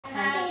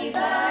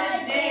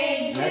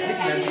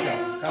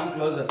Come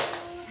closer.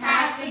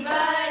 Happy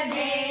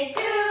birthday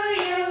to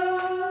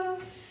you.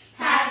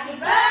 Happy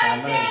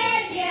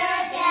birthday, dear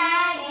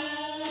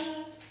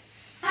Daddy.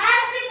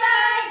 Happy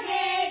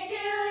birthday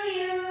to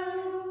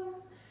you.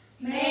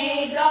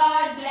 May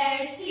God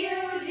bless you,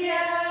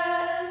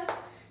 dear.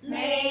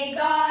 May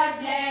God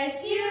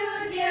bless you,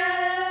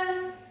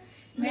 dear.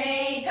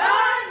 May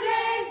God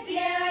bless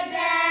dear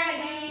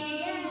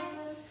Daddy.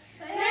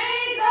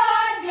 May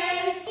God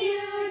bless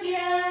you,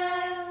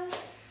 dear.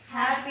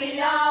 Happy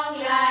long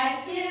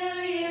life to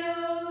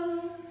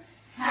you.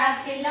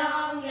 Happy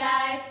long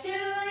life to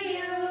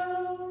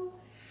you.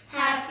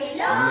 Happy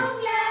long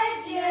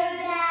life, dear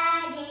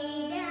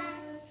Daddy.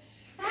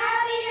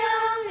 Happy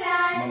long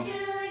life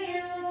to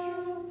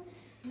you.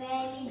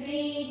 Many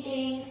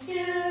greetings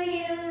to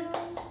you.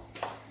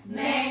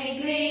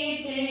 Many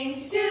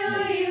greetings to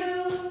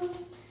you.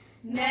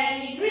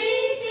 Many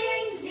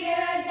greetings,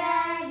 dear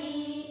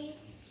Daddy.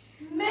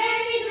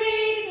 Many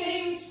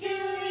greetings to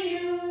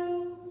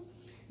you.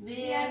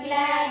 We are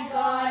glad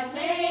God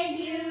made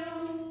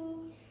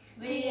you.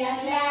 We are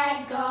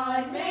glad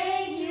God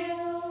made you.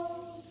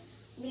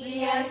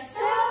 We are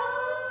so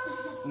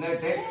No,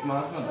 take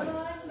smart one.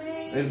 God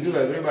made We'll give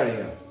everybody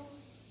here.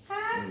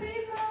 Happy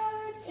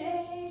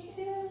birthday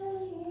to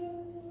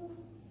you.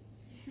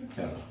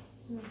 Chalo.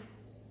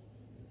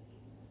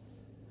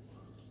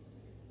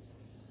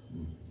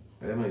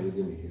 Emma, you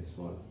give me here,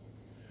 small.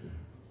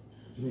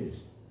 Give me this.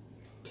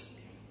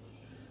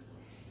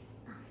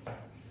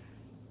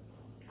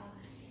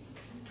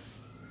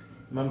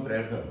 Mom,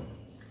 prayer karo.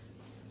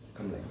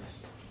 Come like this.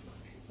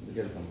 We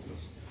can come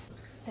close.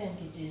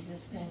 Thank you,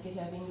 Jesus. Thank you,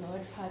 loving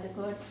Lord. Father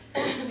God,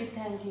 we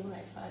thank you,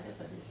 my Father,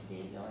 for this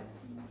day, Lord.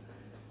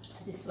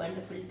 This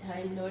wonderful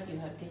time, Lord, you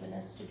have given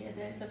us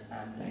together as a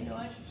family,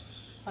 Lord.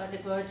 Father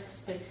God,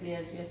 especially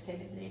as we are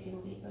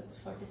celebrating Deepak's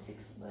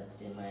 46th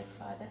birthday, my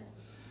Father.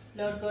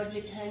 Lord God,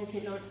 we thank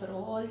you, Lord, for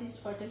all these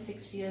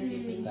 46 years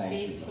you've been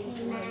faithful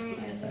to us,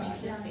 my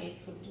Father,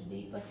 faithful to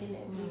Deepak in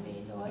every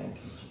way, Lord.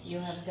 You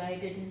have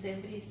guided his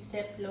every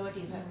step, Lord.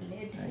 You have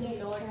led him,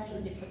 Lord,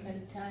 through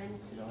difficult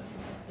times, Lord.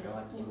 You have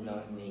brought him,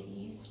 Lord, where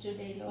he is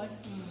today, Lord.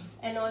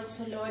 And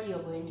also, Lord, you're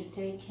going to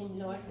take him,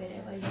 Lord,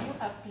 wherever you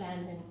have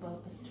planned and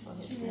purposed for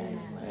his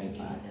life, my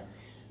Father.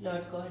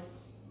 Lord God,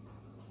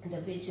 the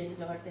vision,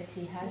 Lord, that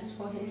he has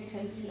for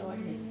himself, Lord,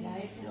 his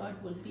life,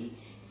 Lord, would be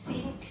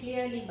seen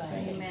clearly by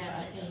him,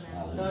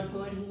 Father. Lord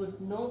God, he would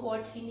know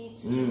what he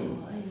needs to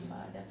do, my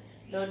Father.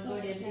 Lord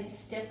God, every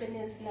step in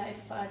his life,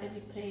 Father,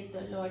 we pray,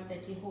 the Lord,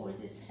 that you hold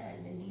his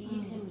hand and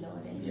lead him,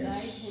 Lord, and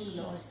guide him,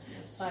 Lord.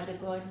 Father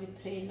God, we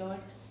pray,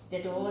 Lord,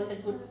 that all the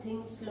good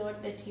things, Lord,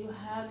 that you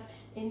have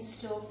in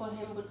store for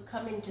him would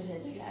come into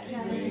his life.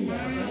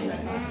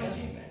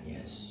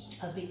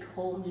 A big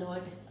home,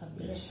 Lord, a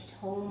blessed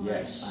home,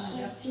 my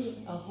Father.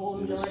 A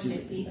home, Lord, where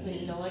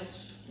people, Lord,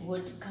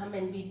 would come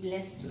and be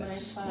blessed, my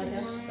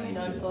Father.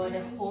 Lord God,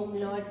 a home,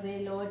 Lord, where,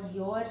 Lord,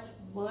 your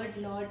word,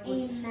 Lord,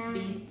 would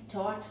be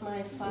taught,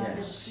 my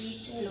Father,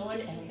 preached,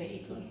 Lord, and where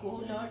it would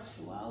go, Lord,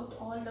 throughout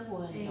all the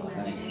world, Lord.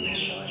 I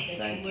pray, Lord,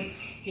 that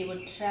he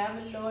would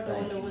travel, Lord,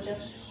 all over the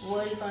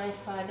world, my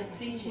Father,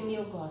 preaching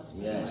your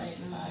gospel, my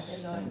Father.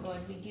 Lord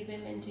God, we give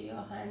him into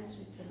your hands.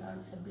 We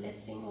pronounce a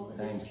blessing over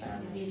this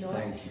family,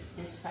 Lord.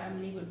 This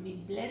family would be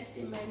blessed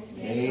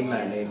immensely.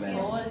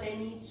 All their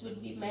needs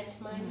would be met,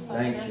 my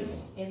Father.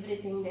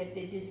 Everything that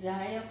they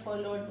desire for,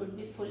 Lord, would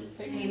be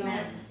fulfilled,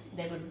 Lord.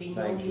 There would be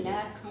no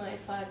lack, my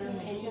Father,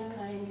 of any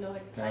kind,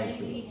 Lord.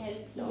 Timely help,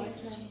 Lord.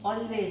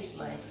 Always,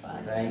 my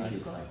Father,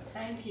 Lord God.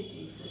 Thank you,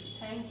 Jesus.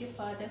 Thank you,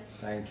 Father,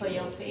 for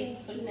your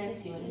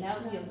faithfulness, your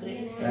love, your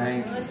grace,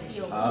 and mercy,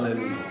 your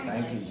wisdom,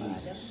 Thank you,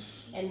 Father.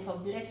 Jesus. And for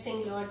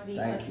blessing, Lord, we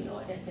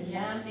Lord, as a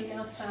lamb in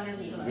our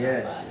family,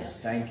 my Father.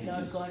 Thank you,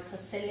 Lord God, for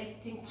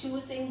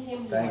choosing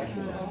him, Lord,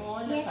 from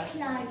all of us,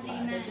 my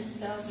Father, to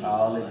serve you,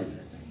 Hallelujah.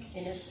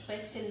 in a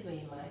special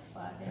way, my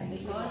Father.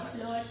 Because,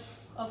 Lord,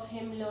 of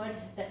him, Lord,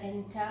 the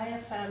entire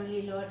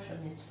family, Lord, from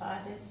his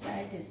father's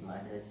side, his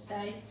mother's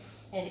side,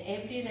 and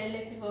every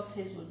relative of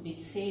his would be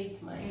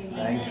saved, my Father.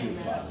 Thank you,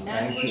 Father.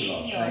 None would be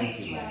Lord.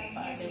 lost, my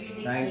Father. We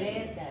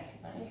declare that,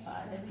 my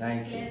Father. We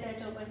declare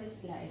that over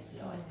his life,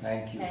 Lord.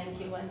 Thank you.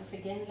 Thank you once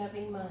again,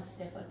 loving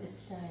Master, for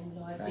this time,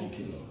 Lord. Thank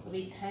you, Lord.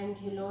 We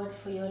thank you, Lord,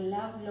 for your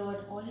love,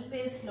 Lord,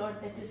 always,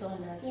 Lord, that is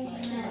on us, my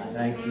Father.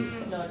 Thank you.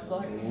 Lord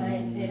God,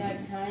 there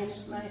are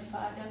times, my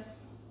Father,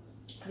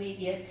 we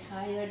get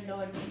tired,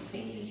 Lord, we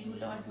fail you,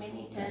 Lord,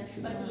 many times,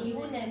 but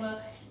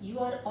you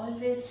are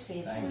always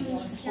faithful,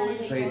 Lord,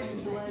 holding on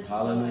to us,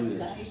 Lord,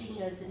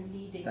 guiding us and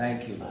leading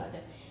us,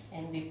 Father.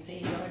 And we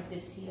pray, Lord,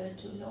 this year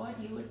too, Lord,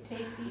 you would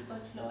take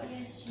Deepak, Lord,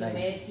 to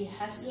where he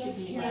has to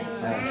be, my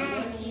Father,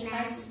 what he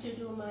has to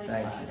do, my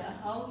Father,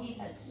 how he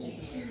has to do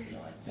it,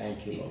 Lord.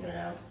 Thank you,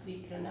 Lord. We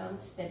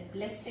pronounce that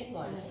blessing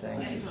on us,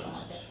 my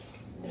Father.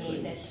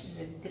 May that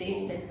with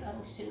grace and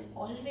unction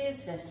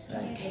always rest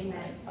on him,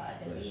 my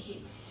Father.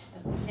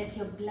 Let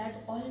your blood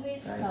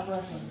always Thank cover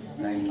you. him,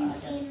 Thank you.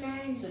 Father,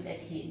 Amen. so that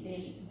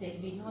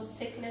there'll be no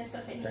sickness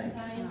of any Thank you.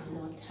 kind,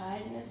 no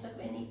tiredness of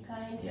any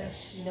kind,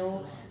 Yes.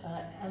 no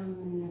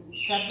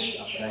trouble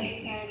of any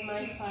Thank you. kind,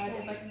 my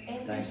Father, but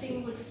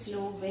everything would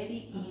flow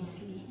very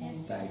easily and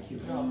Thank you.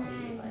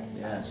 properly, my Father.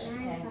 Yes.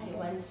 Thank you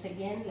once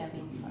again,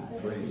 loving Father.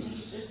 In Praise.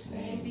 Jesus'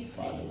 name we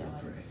pray, Father, we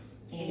Lord. pray.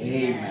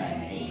 Amen.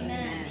 Amen.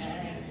 Amen.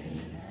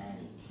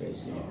 Amen.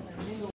 Praise the Lord. Amen.